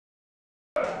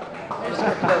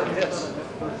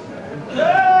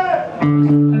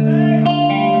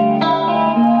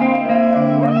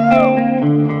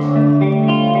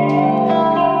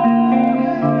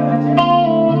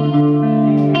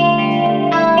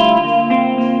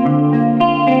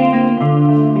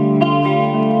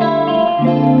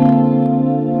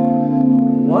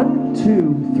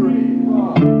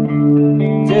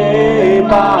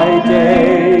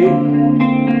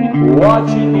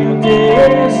Watching you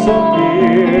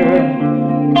disappear,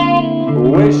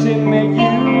 wishing that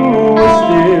you were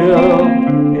still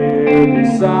here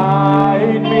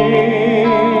beside me.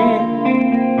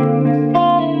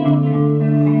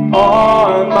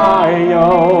 On my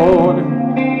own,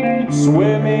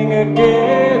 swimming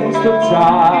against the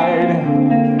tide.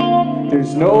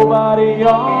 There's nobody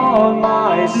on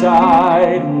my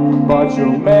side but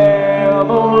your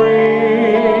memory.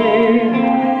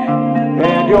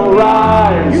 And you'll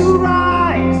rise, you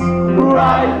rise,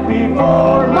 right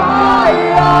before my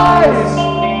eyes,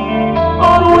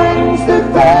 on wings that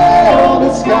fill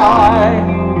the sky,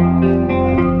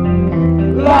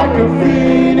 like a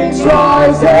phoenix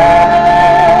rising,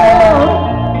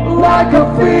 like a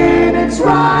phoenix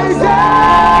rising.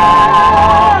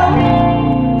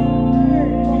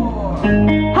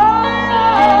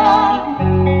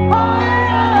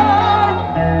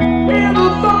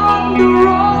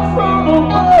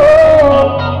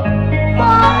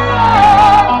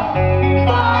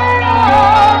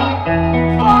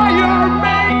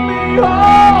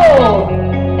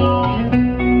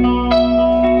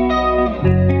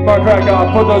 Kraków,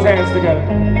 put those hands together.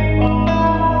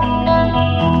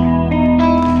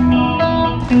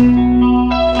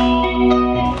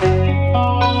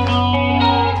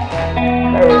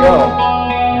 There we go.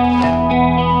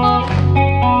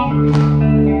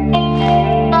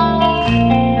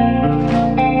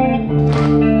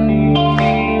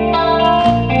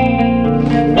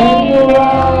 And you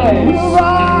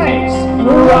rise,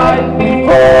 right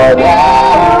before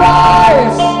their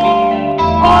eyes,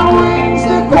 on wings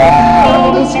that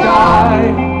fill the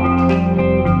sky,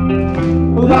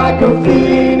 like a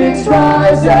phoenix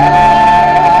rising,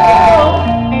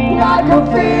 like a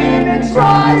phoenix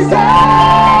rising.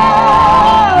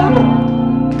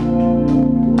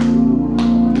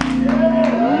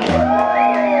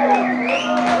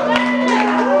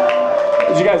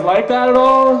 Did you guys like that at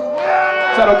all?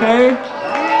 Is that okay?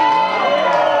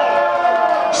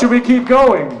 Should we keep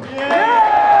going?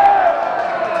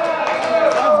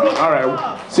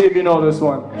 See if you know this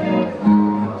one.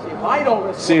 See if I know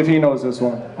this one. See if he knows this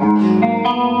one.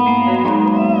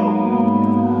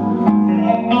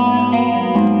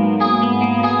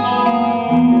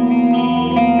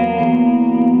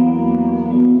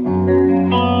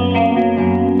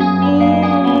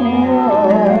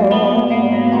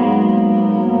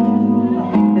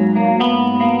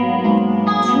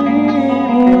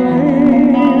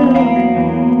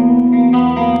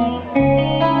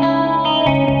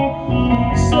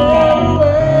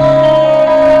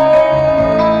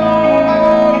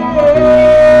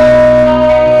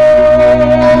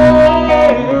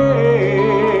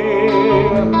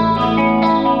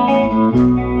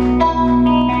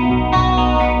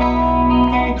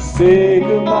 Say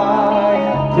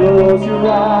goodbye, close your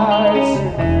eyes,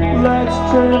 let's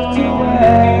drift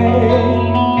away,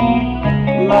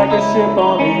 like a ship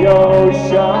on the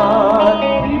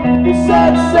ocean. You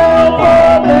set sail for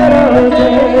a better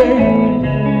day,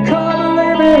 come and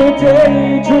live in a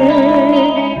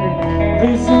daydream.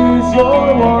 This is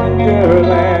your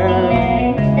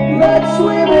wonderland, let's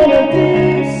swim in a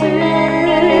deep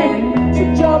sea. So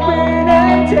jump in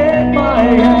and take my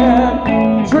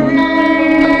hand, dream.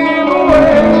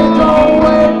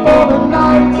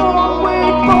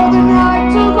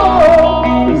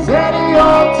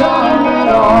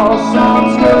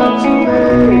 Sounds good to me.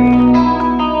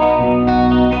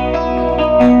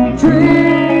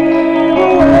 Dream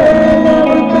away,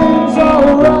 everything's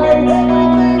alright.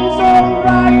 Everything's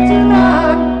alright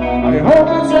tonight. I hope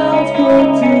it sounds good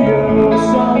to you.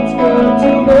 Sounds good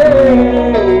to me.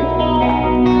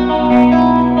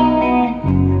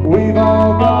 We've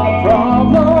all got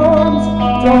problems.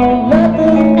 Don't let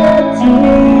them get to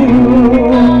you.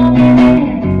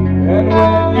 And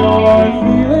when you're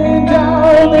feeling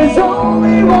down, there's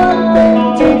only one thing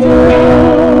to do.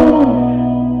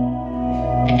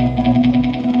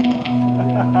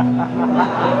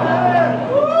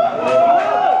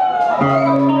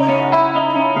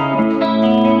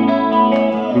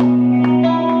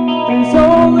 There's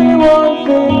only one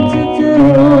thing to do.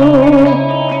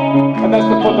 And that's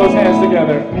to put those hands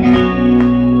together.